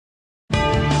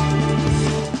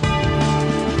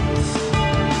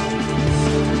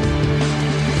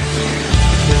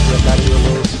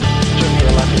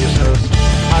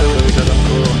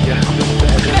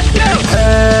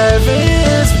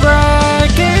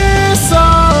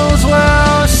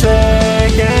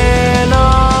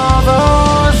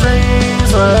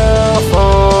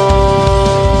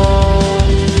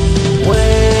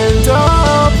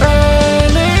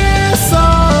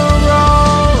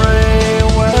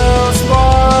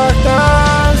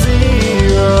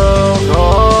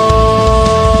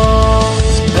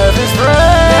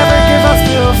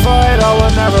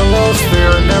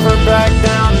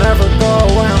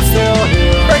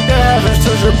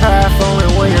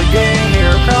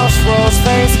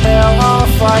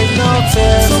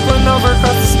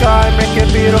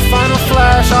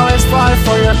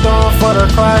total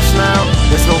crash now.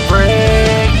 There's no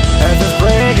break, heaven's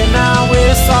breaking now.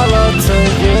 It's all up to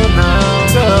you now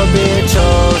to be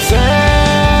chosen.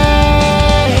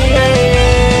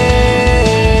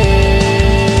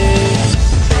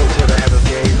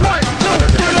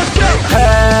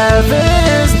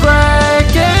 Heaven's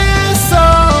breaking,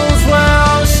 souls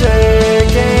will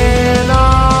shake, and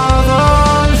all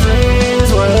those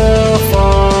dreams will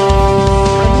fall.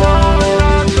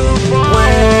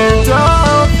 Wind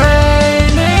of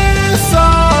pain and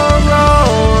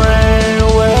sorrow, rain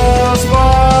will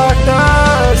spark the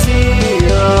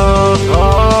zero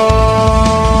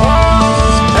call.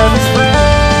 Heaven's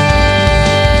break,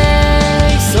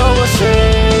 soul will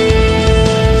shake.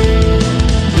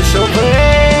 You shall break.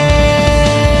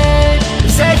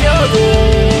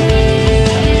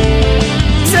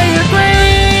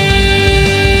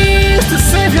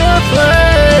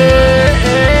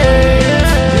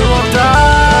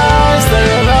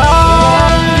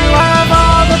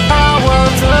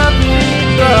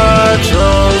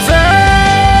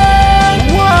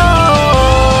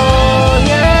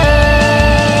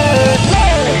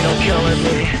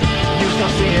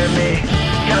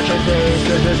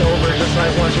 Cause it's over just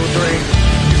like 1, 2, 3.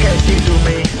 You can't see through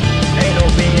me, ain't no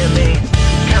being me.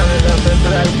 Count it up and be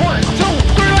like 1, 2,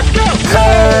 3, let's go!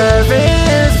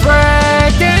 Heaven's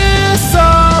breaking,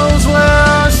 souls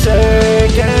will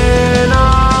shake, and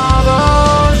all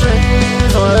those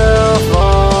dreams will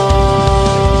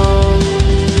fall.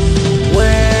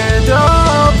 Wind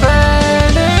of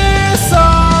pain and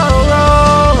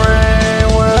sorrow, rain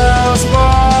will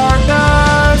spark the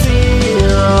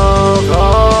zero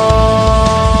call.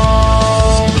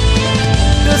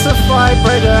 This a fight,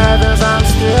 pray to heavens, I'm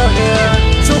still here.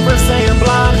 Super Saiyan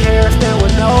blonde hair, stand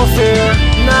with no fear.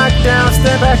 Knock down,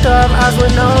 stand back up, eyes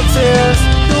with no tears.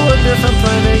 Do a different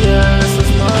plan of year, this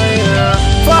is my year.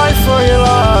 Fight for your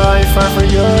life, fight for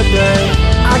your day.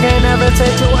 I can't ever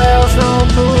take 2 L's, no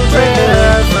 2 days.